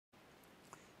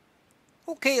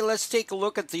Okay, let's take a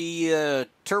look at the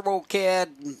Turbo CAD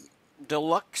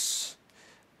Deluxe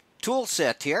tool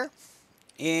set here.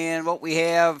 And what we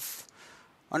have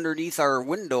underneath our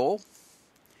window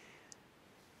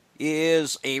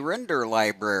is a render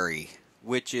library,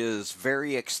 which is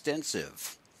very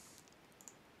extensive.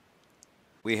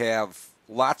 We have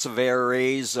lots of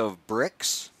arrays of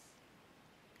bricks,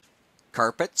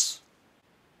 carpets,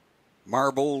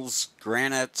 marbles,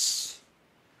 granites,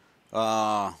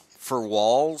 for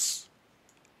walls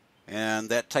and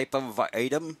that type of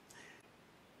item.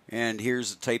 And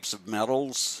here's the types of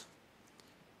metals.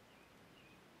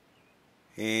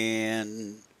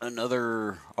 And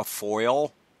a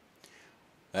foil.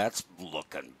 That's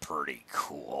looking pretty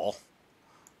cool.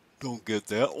 Don't get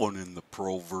that one in the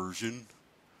Pro version.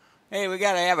 Hey, we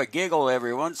gotta have a giggle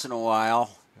every once in a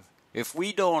while. If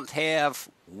we don't have...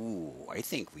 Ooh, I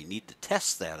think we need to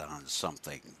test that on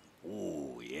something.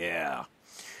 Ooh, yeah.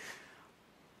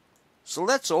 So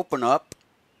let's open up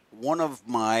one of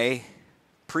my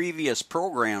previous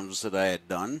programs that I had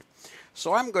done.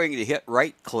 So I'm going to hit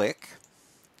right click,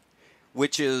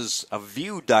 which is a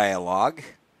view dialog,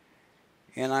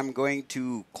 and I'm going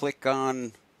to click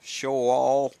on show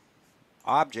all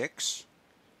objects.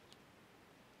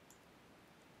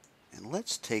 And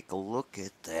let's take a look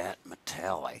at that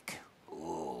metallic.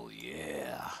 Oh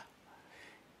yeah.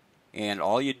 And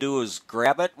all you do is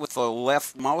grab it with the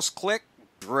left mouse click,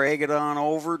 drag it on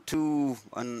over to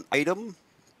an item,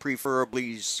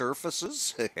 preferably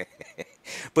surfaces.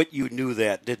 But you knew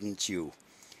that, didn't you?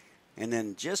 And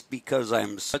then just because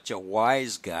I'm such a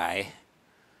wise guy,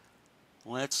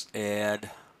 let's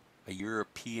add a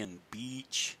European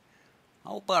beech.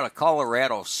 How about a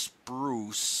Colorado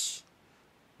spruce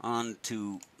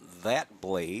onto that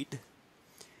blade?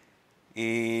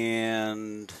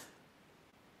 And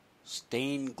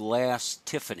stained glass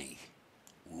Tiffany.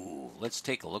 Ooh, let's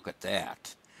take a look at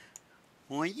that.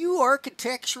 Well, you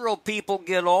architectural people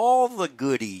get all the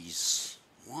goodies.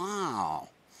 Wow.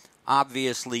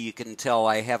 Obviously, you can tell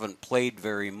I haven't played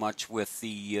very much with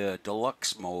the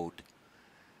deluxe mode.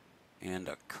 And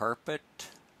a carpet,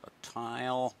 a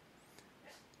tile,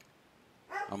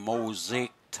 a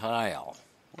mosaic tile.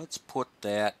 Let's put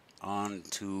that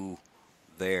onto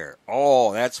there.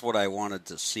 Oh, that's what I wanted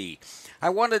to see. I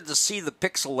wanted to see the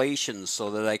pixelation so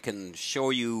that I can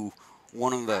show you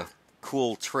one of the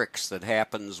cool tricks that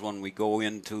happens when we go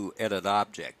into Edit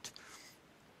Object.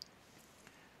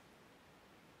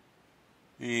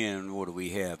 And what do we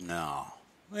have now?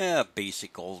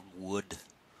 Basic old wood.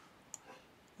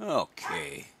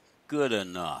 Okay, good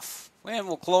enough. And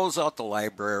we'll close out the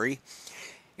library.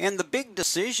 And the big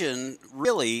decision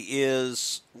really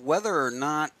is whether or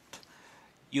not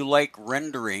you like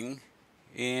rendering.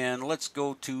 And let's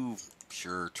go to,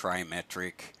 sure,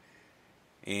 trimetric.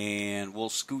 And we'll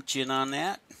scooch in on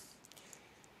that.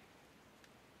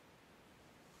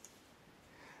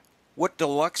 What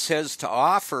Deluxe has to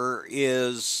offer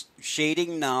is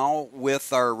shading now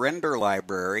with our render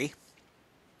library.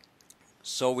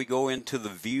 So we go into the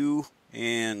view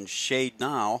and shade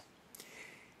now.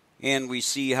 And we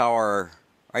see how our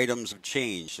items have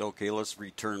changed. Okay, let's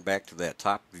return back to that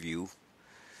top view.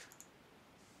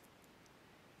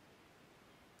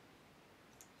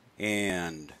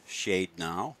 And shade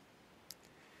now.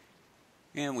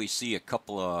 And we see a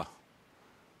couple of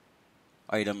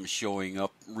items showing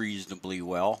up reasonably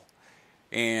well.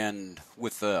 And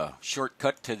with a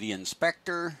shortcut to the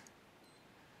inspector,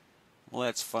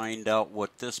 let's find out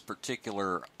what this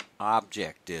particular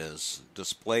object is.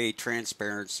 Display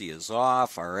transparency is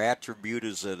off. Our attribute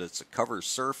is that it's a cover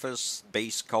surface.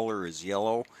 Base color is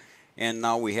yellow. And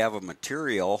now we have a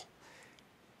material.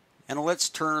 And let's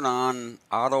turn on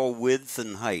auto width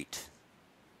and height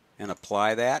and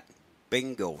apply that.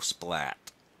 Bingo splat.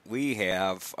 We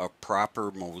have a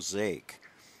proper mosaic.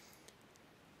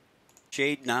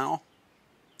 Shade now.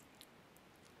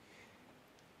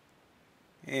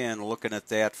 And looking at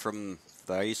that from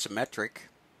the isometric.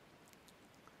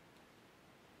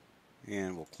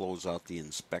 And we'll close out the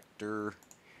inspector.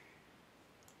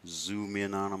 Zoom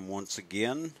in on them once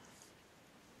again.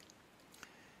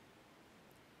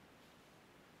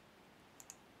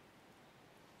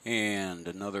 And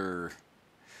another,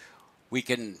 we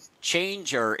can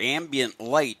change our ambient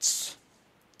lights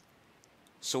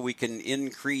so we can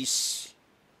increase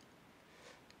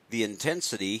the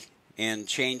intensity and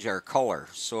change our color.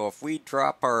 So if we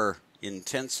drop our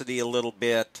intensity a little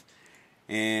bit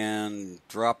and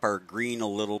drop our green a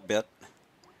little bit,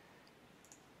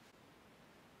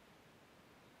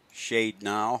 shade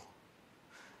now.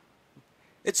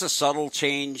 It's a subtle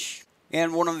change.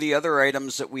 And one of the other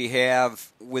items that we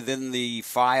have within the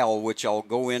file, which I'll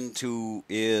go into,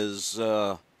 is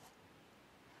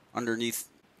underneath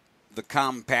the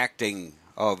compacting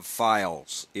of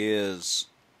files, is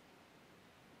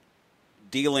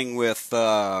dealing with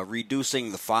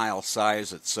reducing the file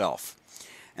size itself.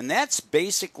 And that's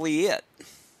basically it.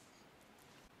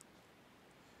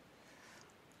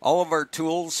 All of our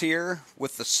tools here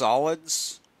with the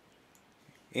solids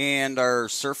and our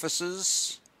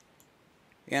surfaces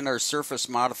and our surface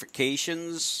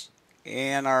modifications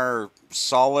and our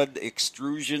solid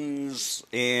extrusions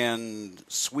and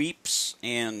sweeps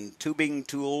and tubing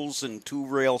tools and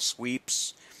two-rail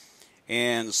sweeps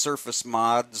and surface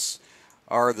mods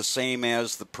are the same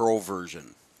as the Pro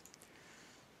version.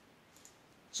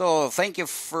 So thank you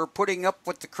for putting up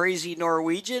with the crazy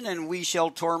Norwegian, and we shall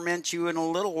torment you in a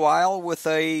little while with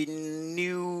a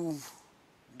new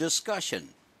discussion.